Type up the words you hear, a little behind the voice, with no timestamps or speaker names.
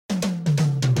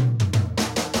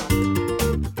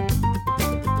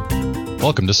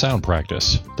Welcome to Sound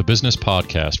Practice, the business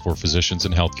podcast for physicians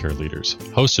and healthcare leaders,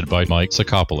 hosted by Mike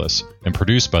Sakopoulos and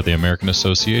produced by the American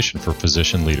Association for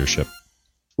Physician Leadership.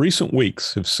 Recent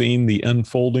weeks have seen the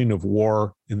unfolding of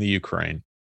war in the Ukraine.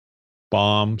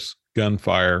 Bombs,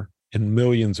 gunfire, and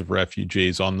millions of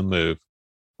refugees on the move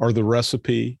are the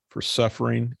recipe for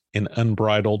suffering and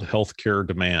unbridled healthcare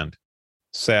demand.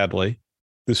 Sadly,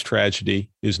 this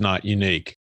tragedy is not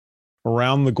unique.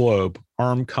 Around the globe,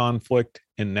 armed conflict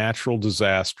and natural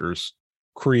disasters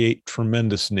create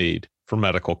tremendous need for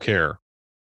medical care.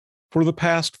 For the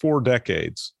past 4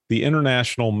 decades, the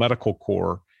International Medical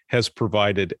Corps has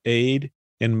provided aid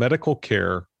and medical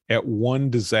care at one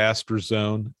disaster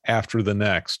zone after the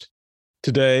next.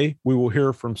 Today, we will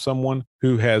hear from someone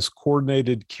who has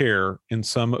coordinated care in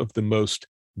some of the most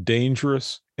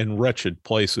dangerous and wretched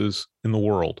places in the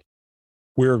world.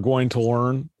 We are going to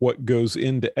learn what goes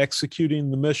into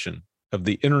executing the mission of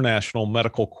the International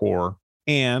Medical Corps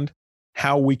and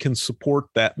how we can support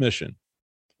that mission.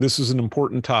 This is an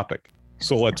important topic,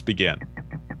 so let's begin.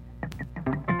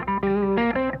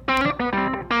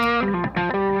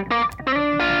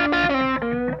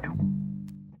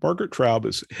 Margaret Traub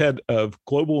is head of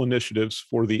global initiatives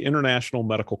for the International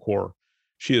Medical Corps.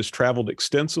 She has traveled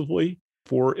extensively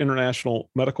for International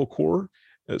Medical Corps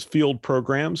as field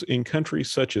programs in countries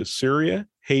such as Syria,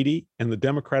 Haiti, and the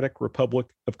Democratic Republic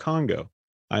of Congo.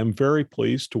 I am very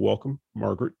pleased to welcome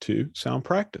Margaret to Sound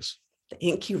Practice.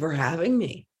 Thank you for having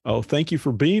me. Oh, thank you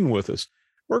for being with us.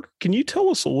 Margaret, can you tell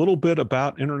us a little bit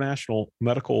about International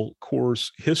Medical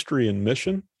Corps' history and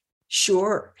mission?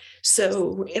 Sure.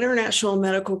 So International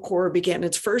Medical Corps began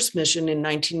its first mission in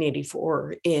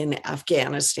 1984 in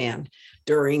Afghanistan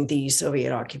during the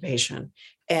Soviet occupation.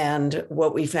 And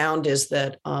what we found is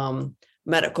that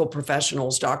medical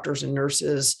professionals, doctors and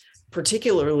nurses,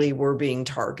 particularly were being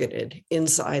targeted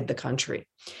inside the country.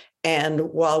 And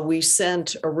while we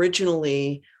sent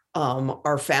originally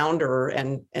our founder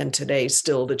and today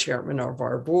still the chairman of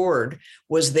our board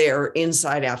was there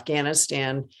inside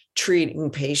Afghanistan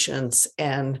treating patients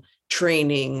and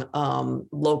training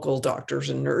local doctors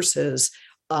and nurses,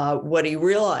 what he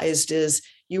realized is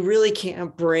you really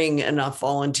can't bring enough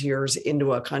volunteers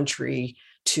into a country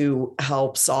to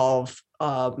help solve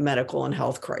medical and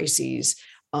health crises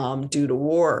due to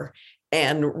war.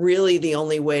 And really the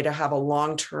only way to have a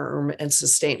long-term and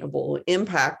sustainable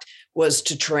impact was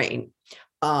to train.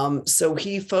 So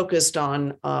he focused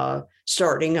on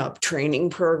starting up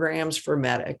training programs for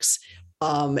medics.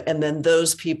 And then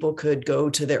those people could go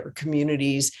to their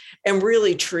communities and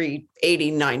really treat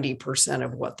 80-90%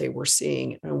 of what they were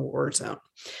seeing in a war zone.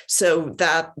 So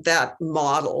that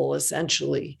model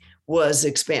essentially was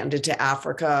expanded to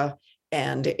Africa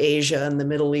and Asia and the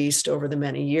Middle East over the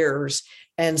many years.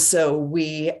 And so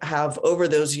we have, over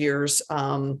those years,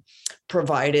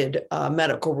 provided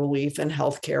medical relief and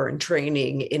healthcare and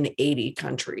training in 80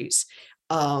 countries.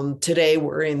 Today,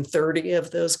 we're in 30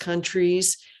 of those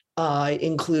countries,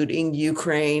 including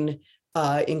Ukraine,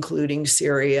 including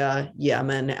Syria,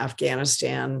 Yemen,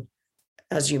 Afghanistan,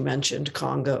 as you mentioned,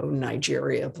 Congo,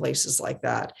 Nigeria, places like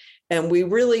that. And we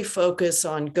really focus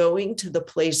on going to the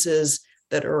places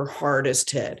that are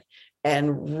hardest hit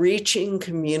and reaching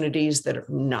communities that are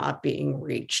not being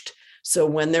reached. So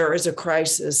when there is a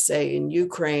crisis, say in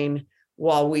Ukraine,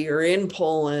 while we are in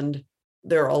Poland,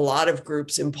 there are a lot of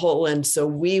groups in Poland. So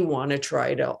we want to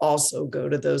try to also go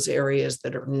to those areas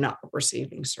that are not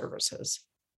receiving services.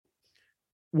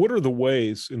 What are the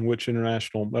ways in which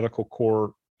International Medical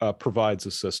Corps provides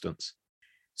assistance?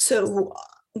 So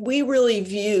we really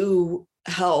view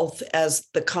health as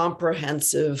the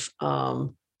comprehensive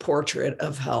portrait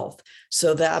of health.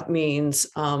 So that means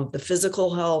the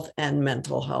physical health and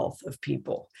mental health of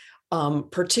people,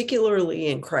 particularly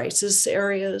in crisis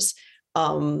areas.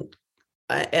 And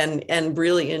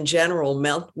really in general,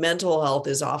 mental health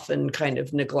is often kind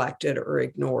of neglected or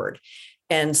ignored.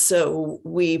 And so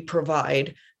we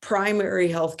provide primary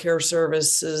healthcare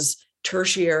services,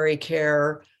 tertiary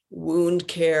care, wound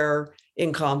care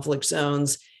in conflict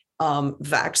zones,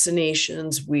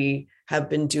 vaccinations. We have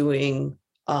been doing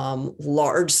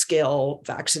large-scale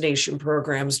vaccination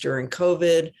programs during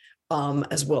COVID,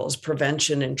 as well as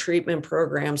prevention and treatment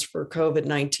programs for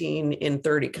COVID-19 in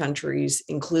 30 countries,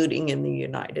 including in the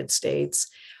United States.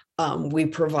 We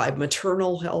provide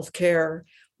maternal health care,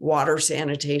 water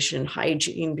sanitation,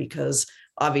 hygiene, because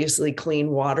obviously clean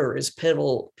water is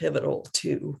pivotal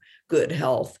to good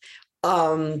health,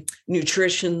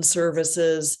 nutrition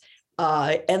services.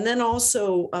 And then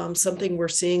also something we're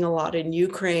seeing a lot in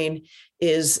Ukraine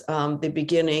is the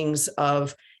beginnings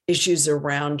of issues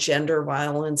around gender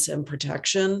violence and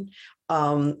protection.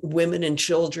 Women and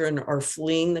children are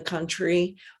fleeing the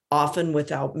country, often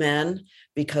without men,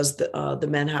 because the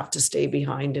men have to stay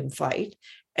behind and fight.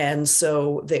 And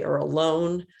so they are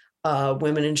alone.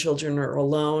 Women and children are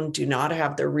alone, do not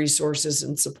have their resources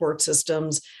and support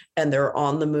systems, and they're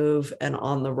on the move and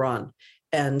on the run.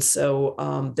 And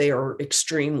so they are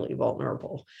extremely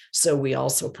vulnerable. So we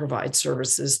also provide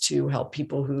services to help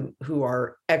people who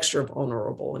are extra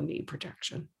vulnerable and need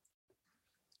protection.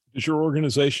 Does your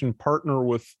organization partner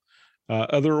with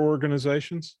other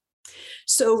organizations?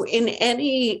 So in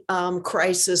any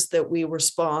crisis that we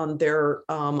respond there,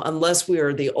 unless we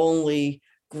are the only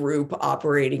group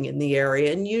operating in the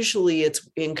area, and usually it's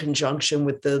in conjunction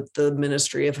with the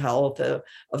Ministry of Health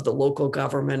of the local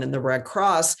government and the Red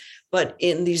Cross. But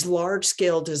in these large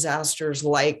scale disasters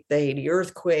like the Haiti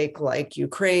earthquake, like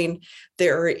Ukraine,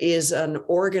 there is an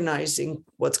organizing,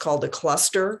 what's called a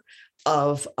cluster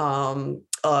of the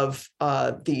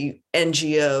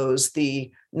NGOs,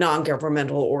 the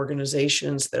non-governmental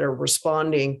organizations that are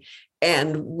responding.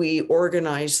 And we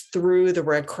organize through the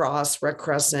Red Cross, Red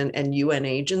Crescent, and UN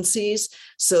agencies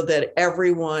so that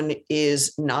everyone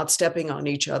is not stepping on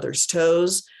each other's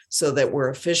toes, so that we're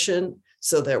efficient,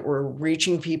 so that we're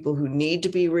reaching people who need to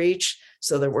be reached,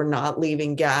 so that we're not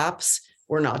leaving gaps,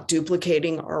 we're not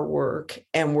duplicating our work,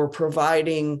 and we're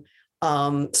providing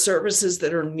services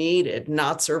that are needed,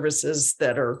 not services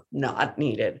that are not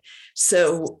needed.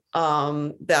 So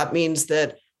that means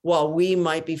that while we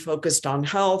might be focused on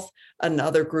health,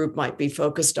 another group might be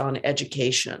focused on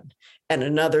education, and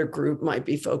another group might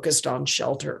be focused on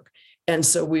shelter. And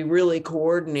so we really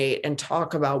coordinate and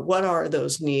talk about what are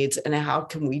those needs and how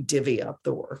can we divvy up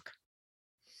the work.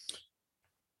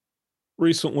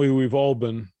 Recently, we've all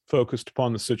been focused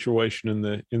upon the situation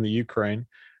in the Ukraine.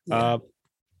 Yeah.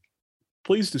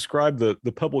 Please describe the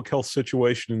public health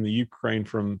situation in the Ukraine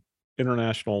from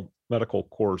International Medical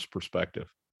Corps' perspective.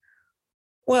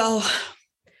 Well,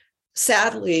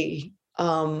 sadly,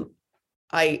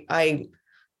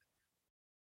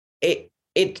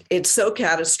 it's so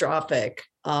catastrophic.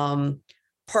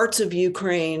 Parts of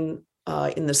Ukraine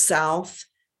in the south,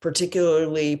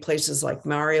 particularly places like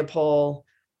Mariupol,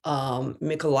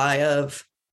 Mykolaiv,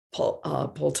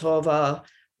 Poltava,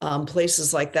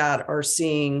 places like that are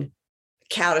seeing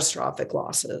catastrophic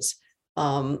losses.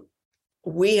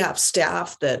 We have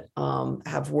staff that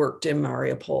have worked in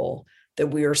Mariupol that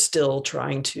we are still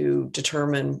trying to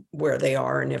determine where they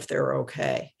are and if they're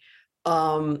okay.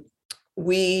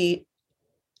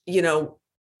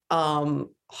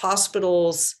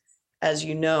 Hospitals, as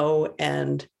you know,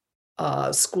 and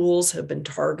schools have been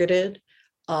targeted.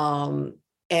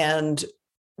 And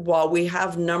while we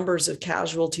have numbers of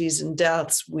casualties and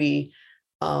deaths, we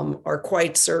are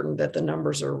quite certain that the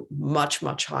numbers are much,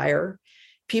 much higher.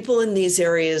 People in these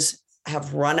areas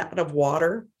have run out of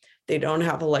water. They don't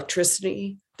have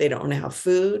electricity. They don't have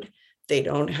food. They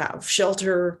don't have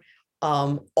shelter.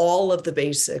 All of the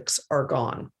basics are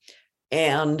gone.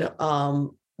 And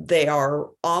they are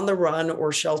on the run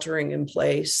or sheltering in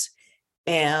place.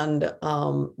 And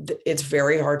it's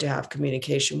very hard to have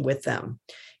communication with them.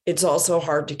 It's also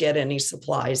hard to get any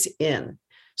supplies in.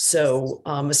 So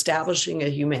establishing a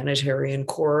humanitarian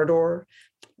corridor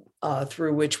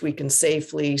through which we can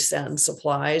safely send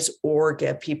supplies or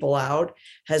get people out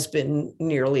has been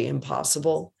nearly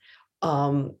impossible.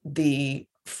 The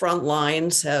front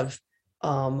lines of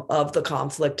the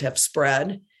conflict have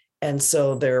spread, and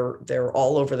so they're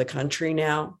all over the country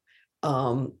now,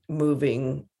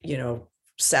 moving,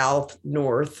 south,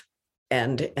 north,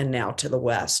 and now to the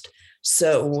west.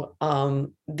 So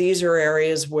these are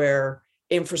areas where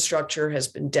infrastructure has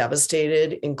been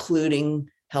devastated, including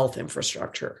health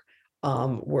infrastructure,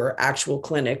 where actual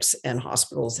clinics and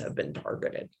hospitals have been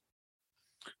targeted.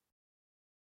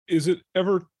 Is it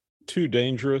ever too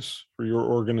dangerous for your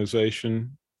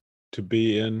organization to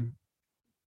be in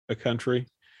a country?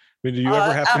 I mean, do you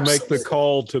ever have to make the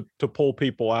call to pull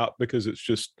people out because it's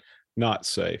just not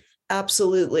safe?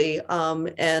 Absolutely.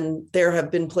 And there have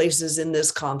been places in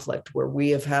this conflict where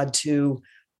we have had to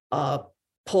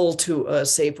pull to a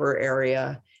safer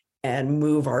area and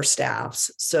move our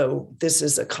staffs. So this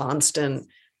is a constant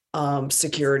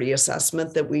security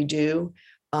assessment that we do.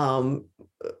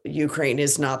 Ukraine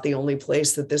is not the only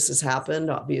place that this has happened.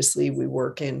 Obviously, we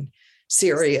work in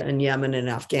Syria and Yemen and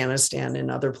Afghanistan and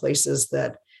other places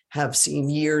that have seen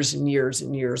years and years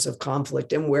and years of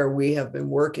conflict, and where we have been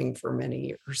working for many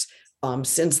years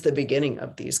since the beginning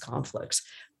of these conflicts.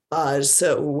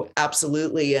 So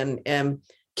absolutely, and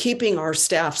keeping our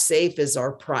staff safe is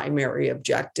our primary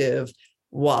objective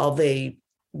while they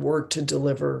work to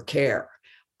deliver care.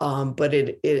 But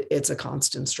it's a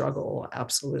constant struggle,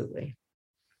 absolutely.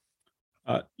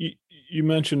 You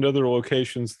mentioned other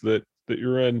locations that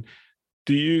you're in.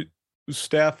 Do you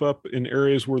staff up in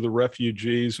areas where the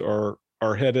refugees are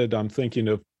headed? I'm thinking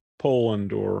of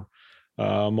Poland or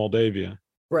Moldavia.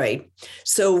 Right.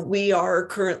 So we are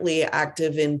currently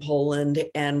active in Poland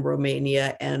and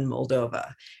Romania and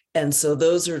Moldova. And so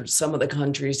those are some of the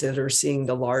countries that are seeing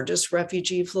the largest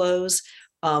refugee flows.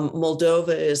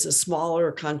 Moldova is a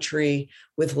smaller country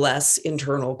with less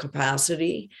internal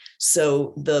capacity.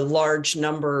 So the large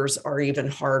numbers are even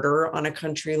harder on a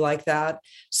country like that.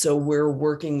 So we're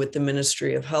working with the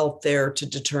Ministry of Health there to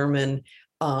determine,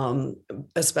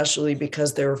 especially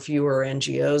because there are fewer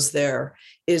NGOs there,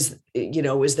 is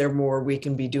there more we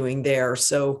can be doing there?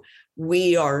 So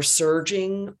we are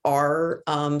surging our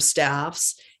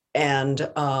staffs and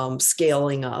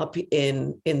scaling up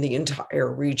in the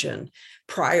entire region.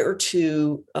 Prior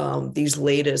to this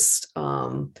latest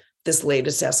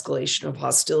escalation of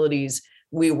hostilities,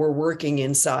 we were working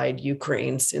inside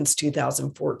Ukraine since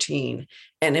 2014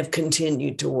 and have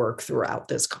continued to work throughout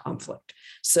this conflict.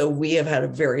 So we have had a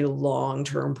very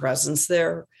long-term presence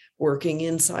there, working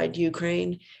inside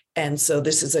Ukraine. And so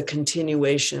this is a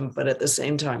continuation, but at the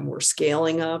same time, we're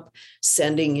scaling up,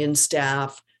 sending in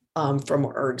staff from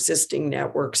our existing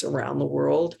networks around the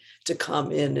world to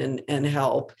come in and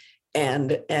help,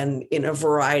 and in a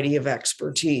variety of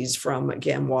expertise, from,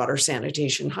 again, water,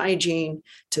 sanitation, hygiene,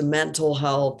 to mental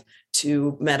health,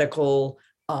 to medical,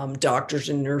 doctors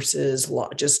and nurses,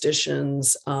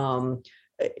 logisticians.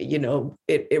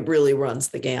 It really runs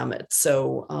the gamut.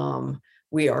 So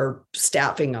we are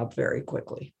staffing up very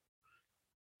quickly.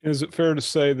 Is it fair to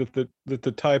say that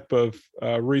the type of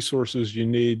resources you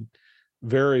need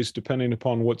varies depending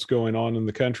upon what's going on in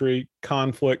the country,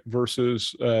 conflict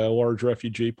versus a large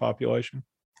refugee population?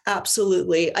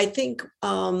 Absolutely. I think,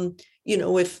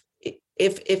 if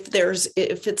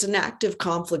it's an active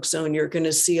conflict zone, you're going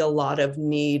to see a lot of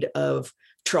need of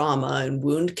trauma and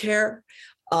wound care.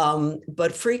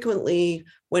 But frequently,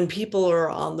 when people are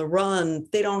on the run,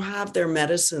 they don't have their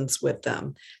medicines with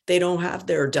them. They don't have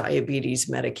their diabetes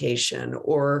medication,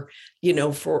 or,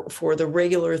 for the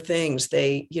regular things,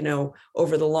 they,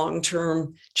 over the long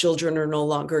term, children are no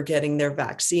longer getting their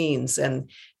vaccines. And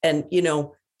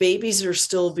babies are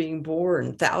still being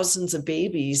born. Thousands of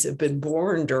babies have been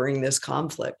born during this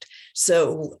conflict.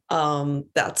 So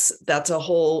that's a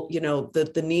whole,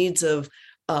 the needs of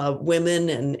women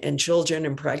and children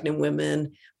and pregnant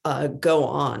women go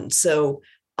on. So,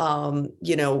 when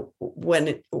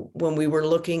we were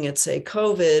looking at, say,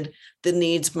 COVID, the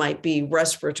needs might be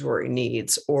respiratory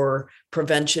needs or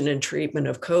prevention and treatment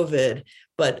of COVID.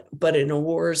 But in a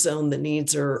war zone, the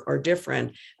needs are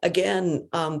different. Again,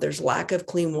 there's lack of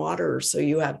clean water. So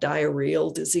you have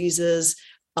diarrheal diseases,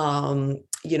 and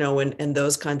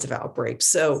those kinds of outbreaks.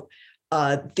 So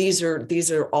these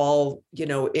are all,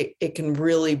 it can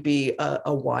really be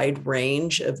a wide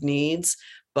range of needs.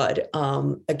 But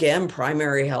again,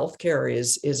 primary health care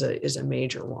is a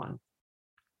major one.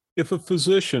 If a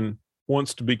physician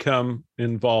wants to become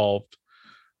involved,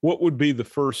 what would be the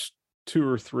first 2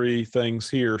 or 3 things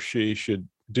he or she should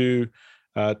do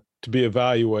to be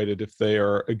evaluated if they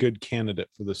are a good candidate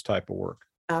for this type of work?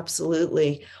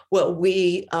 Absolutely. Well,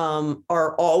 we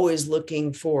are always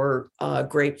looking for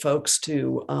great folks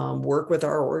to work with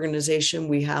our organization.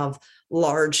 We have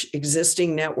large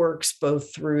existing networks,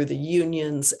 both through the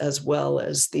unions as well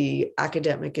as the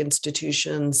academic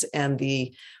institutions and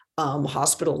the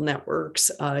hospital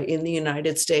networks in the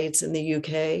United States and the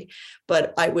UK.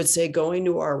 But I would say going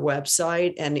to our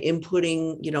website and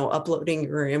inputting, uploading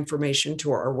your information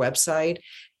to our website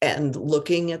and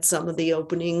looking at some of the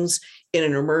openings. In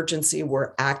an emergency,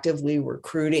 we're actively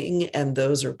recruiting, and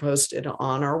those are posted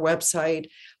on our website.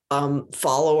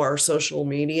 Follow our social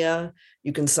media.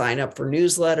 You can sign up for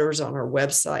newsletters on our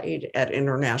website at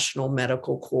International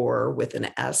Medical Corps with an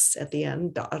S at the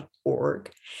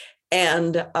end.org.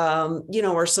 And,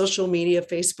 our social media,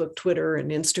 Facebook, Twitter,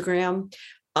 and Instagram.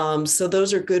 So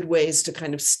those are good ways to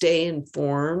kind of stay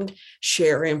informed,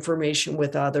 share information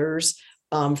with others.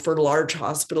 For large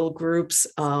hospital groups,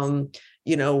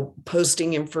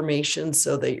 posting information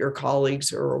so that your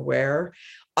colleagues are aware.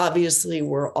 Obviously,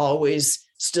 we're always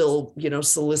still,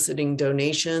 soliciting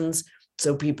donations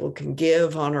so people can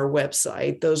give on our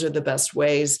website. Those are the best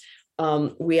ways.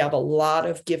 We have a lot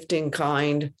of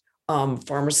gift-in-kind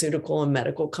pharmaceutical and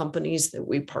medical companies that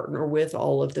we partner with,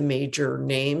 all of the major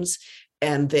names.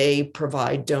 and they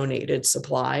provide donated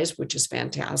supplies, which is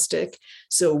fantastic.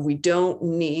 So we don't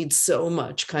need so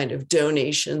much kind of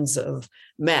donations of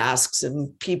masks and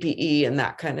PPE and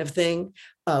that kind of thing.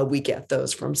 We get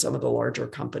those from some of the larger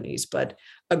companies, but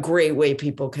a great way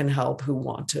people can help who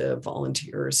want to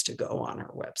volunteer is to go on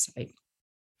our website.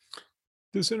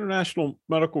 Does International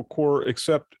Medical Corps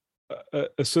accept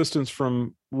assistance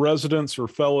from residents or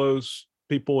fellows,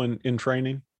 people in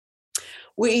training?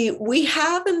 We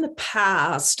have in the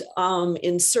past,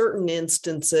 in certain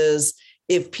instances,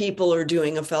 if people are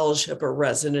doing a fellowship or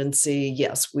residency,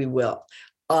 yes, we will.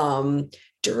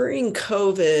 During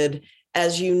COVID,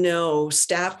 as you know,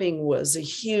 staffing was a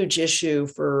huge issue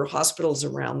for hospitals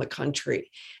around the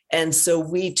country. And so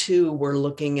we too were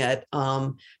looking at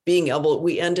being able,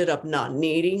 we ended up not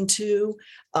needing to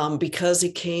because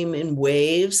it came in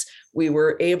waves. We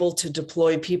were able to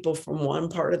deploy people from one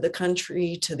part of the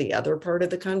country to the other part of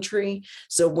the country.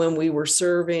 So when we were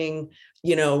serving,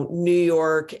 New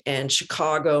York and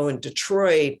Chicago and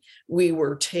Detroit, we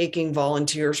were taking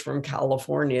volunteers from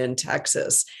California and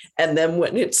Texas. And then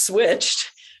when it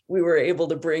switched, we were able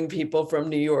to bring people from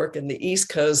New York and the East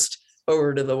Coast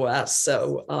over to the West.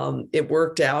 So it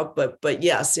worked out. But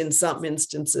yes, in some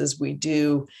instances, we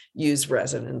do use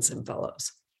residents and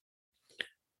fellows.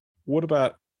 What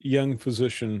about young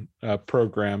physician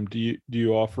program? Do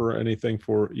you offer anything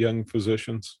for young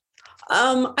physicians?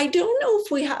 I don't know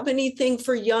if we have anything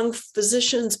for young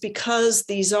physicians because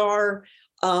these are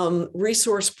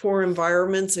resource poor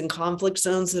environments and conflict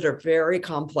zones that are very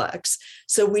complex.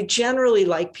 So we generally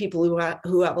like people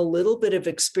who have a little bit of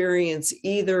experience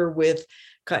either with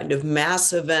kind of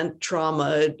mass event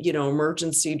trauma,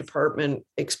 emergency department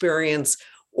experience,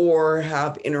 or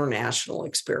have international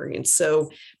experience.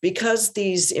 So because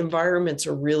these environments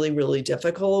are really, really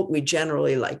difficult, we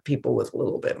generally like people with a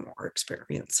little bit more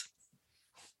experience.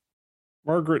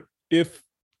 Margaret, if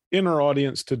in our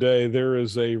audience today, there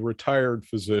is a retired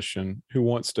physician who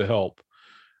wants to help,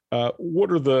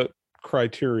 what are the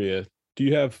criteria? Do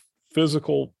you have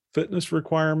physical fitness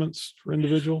requirements for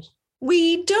individuals?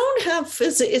 We don't have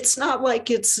it's not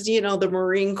like it's, the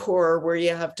Marine Corps where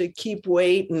you have to keep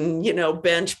weight and, be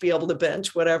able to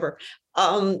bench, whatever.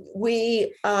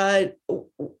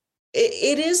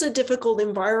 It is a difficult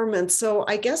environment. So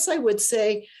I guess I would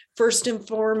say, first and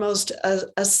foremost,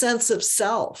 a sense of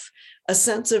self, a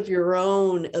sense of your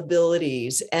own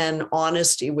abilities and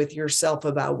honesty with yourself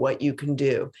about what you can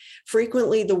do.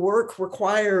 Frequently, the work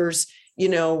requires,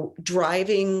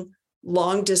 driving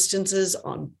long distances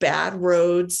on bad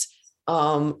roads,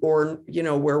 or,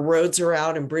 where roads are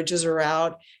out and bridges are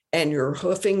out and you're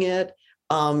hoofing it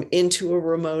into a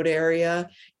remote area.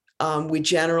 We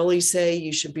generally say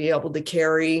you should be able to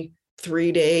carry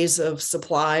 3 days of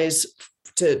supplies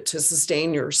to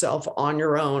sustain yourself on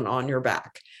your own, on your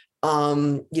back.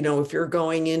 If you're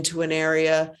going into an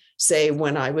area, say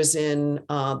when I was in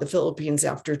the Philippines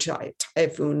after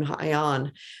Typhoon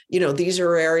Haiyan, these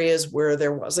are areas where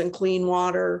there wasn't clean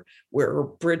water, where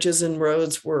bridges and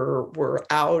roads were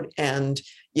out, and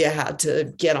you had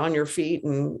to get on your feet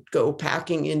and go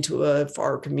packing into a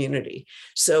far community.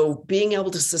 So being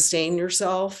able to sustain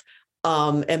yourself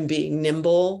and being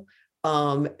nimble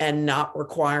and not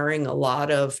requiring a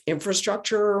lot of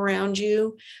infrastructure around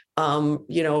you.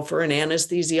 For an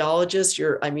anesthesiologist,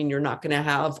 you're not going to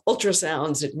have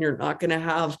ultrasounds and you're not going to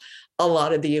have a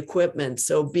lot of the equipment.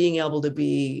 So being able to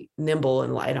be nimble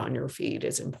and light on your feet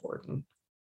is important.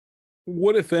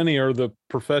 What, if any, are the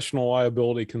professional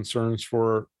liability concerns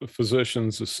for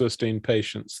physicians assisting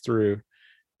patients through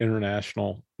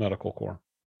International Medical Corps?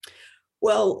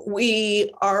 Well,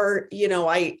 we are,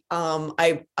 I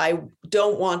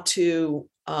don't want to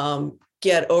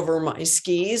get over my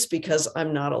skis because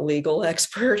I'm not a legal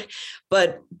expert,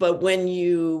 but when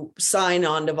you sign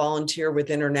on to volunteer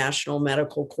with International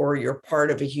Medical Corps, you're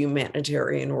part of a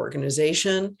humanitarian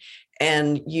organization,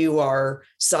 and you are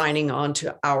signing on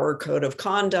to our code of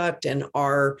conduct and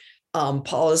our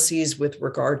policies with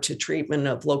regard to treatment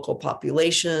of local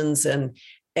populations, and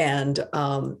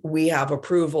we have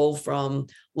approval from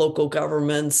local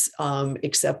governments,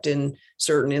 except in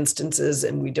certain instances,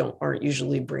 and we aren't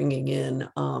usually bringing in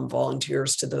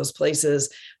volunteers to those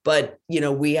places. But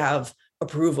we have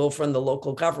approval from the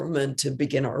local government to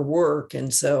begin our work,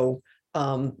 and so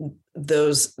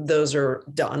those are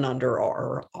done under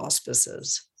our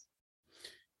auspices.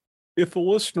 If a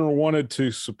listener wanted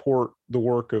to support the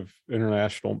work of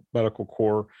International Medical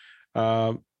Corps,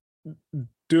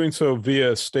 doing so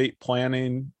via estate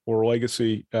planning or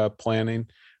legacy planning,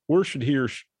 where should he or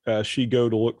she go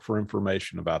to look for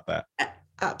information about that?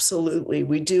 Absolutely.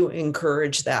 We do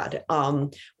encourage that.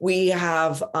 We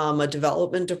have a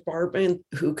development department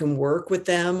who can work with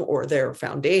them or their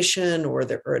foundation or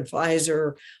their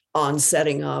advisor on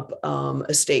setting up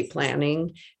estate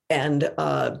planning and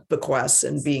bequests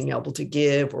and being able to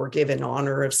give in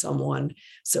honor of someone.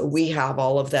 So we have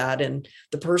all of that, and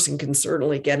the person can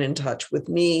certainly get in touch with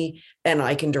me and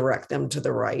I can direct them to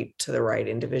the right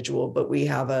individual. But we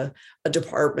have a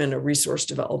department, a resource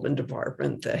development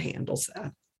department that handles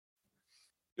that.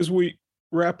 As we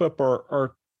wrap up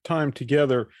our time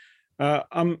together,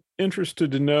 I'm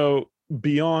interested to know,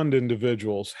 beyond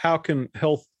individuals, how can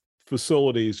health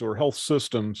facilities or health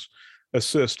systems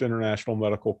assist International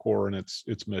Medical Corps in its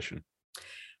mission?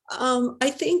 I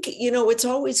think, it's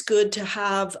always good to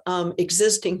have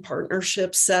existing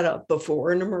partnerships set up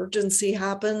before an emergency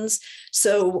happens.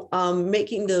 So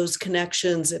making those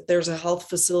connections, if there's a health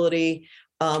facility,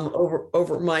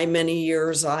 over my many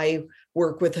years, I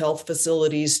work with health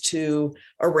facilities to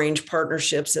arrange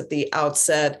partnerships at the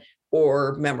outset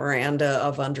or memoranda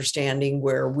of understanding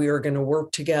where we are going to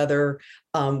work together.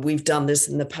 We've done this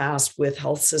in the past with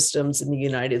health systems in the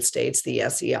United States. The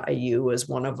SEIU is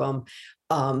one of them.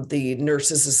 The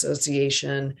Nurses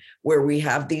Association, where we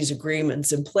have these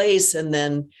agreements in place. And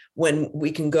then when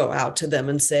we can go out to them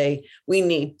and say, we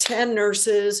need 10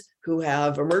 nurses who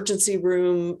have emergency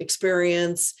room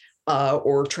experience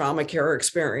or trauma care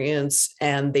experience,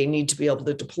 and they need to be able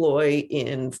to deploy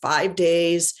in 5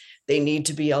 days. They need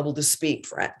to be able to speak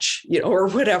French, or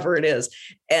whatever it is.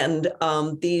 And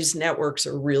these networks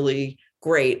are really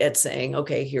great at saying,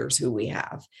 okay, here's who we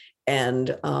have.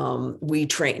 And we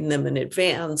train them in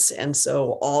advance. And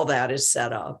so all that is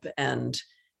set up, and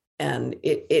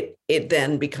it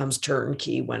then becomes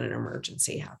turnkey when an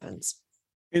emergency happens.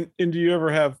 And do you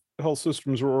ever have health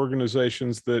systems or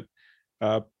organizations that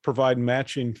provide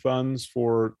matching funds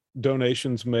for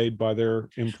donations made by their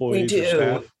employees or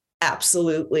staff?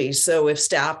 Absolutely. So if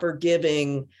staff are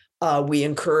giving, we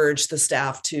encourage the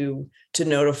staff to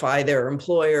notify their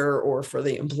employer, or for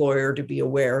the employer to be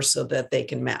aware so that they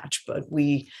can match. But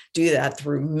we do that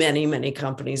through many, many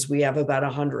companies. We have about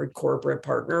 100 corporate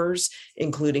partners,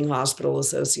 including hospital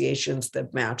associations,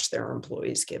 that match their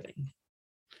employees' giving.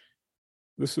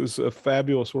 This is a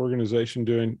fabulous organization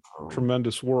doing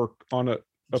tremendous work. On a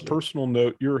personal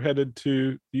note, you're headed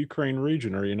to the Ukraine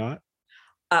region, are you not?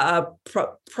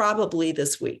 Probably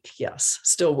this week. Yes.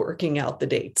 Still working out the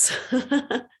dates.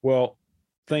 Well,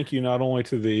 thank you not only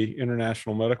to the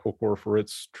International Medical Corps for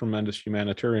its tremendous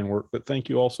humanitarian work, but thank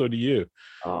you also to you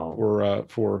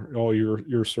for all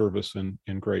your service and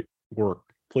great work.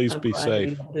 Please be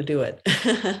safe. To do it.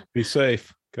 Be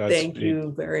safe. Thank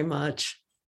you very much.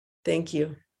 Thank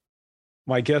you.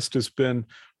 My guest has been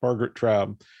Margaret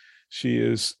Traub. She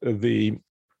is the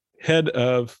head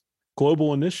of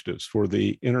global initiatives for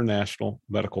the International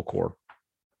Medical Corps.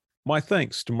 My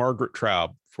thanks to Margaret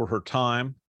Traub for her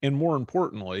time and, more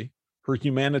importantly, her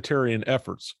humanitarian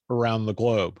efforts around the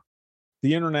globe.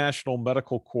 The International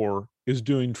Medical Corps is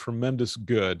doing tremendous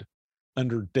good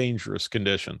under dangerous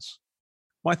conditions.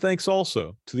 My thanks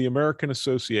also to the American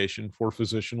Association for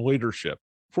Physician Leadership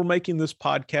for making this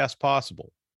podcast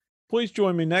possible. Please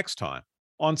join me next time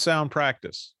on Sound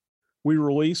Practice. We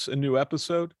release a new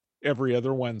episode every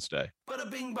other Wednesday.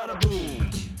 Bada bing, bada boom.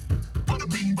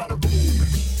 Bada bing, bada boom.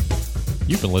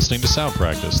 You've been listening to Sound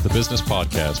Practice, the business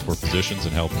podcast for physicians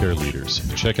and healthcare leaders.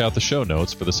 Check out the show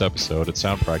notes for this episode at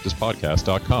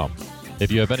soundpracticepodcast.com.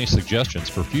 If you have any suggestions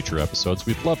for future episodes,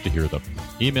 we'd love to hear them.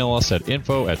 Email us at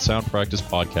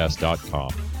info@soundpracticepodcast.com.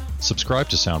 Subscribe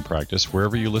to Sound Practice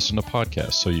wherever you listen to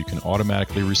podcasts so you can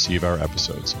automatically receive our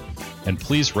episodes. And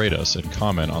please rate us and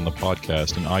comment on the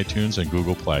podcast in iTunes and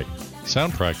Google Play.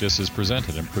 Sound Practice is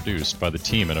presented and produced by the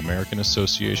team at American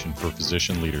Association for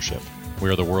Physician Leadership. We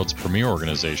are the world's premier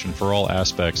organization for all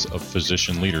aspects of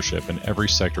physician leadership in every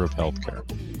sector of healthcare.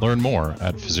 Learn more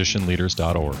at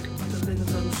physicianleaders.org.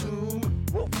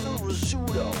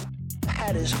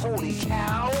 That is holy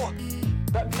cow.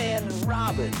 Batman and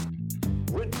Robin.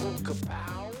 Red Bull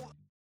Kapow.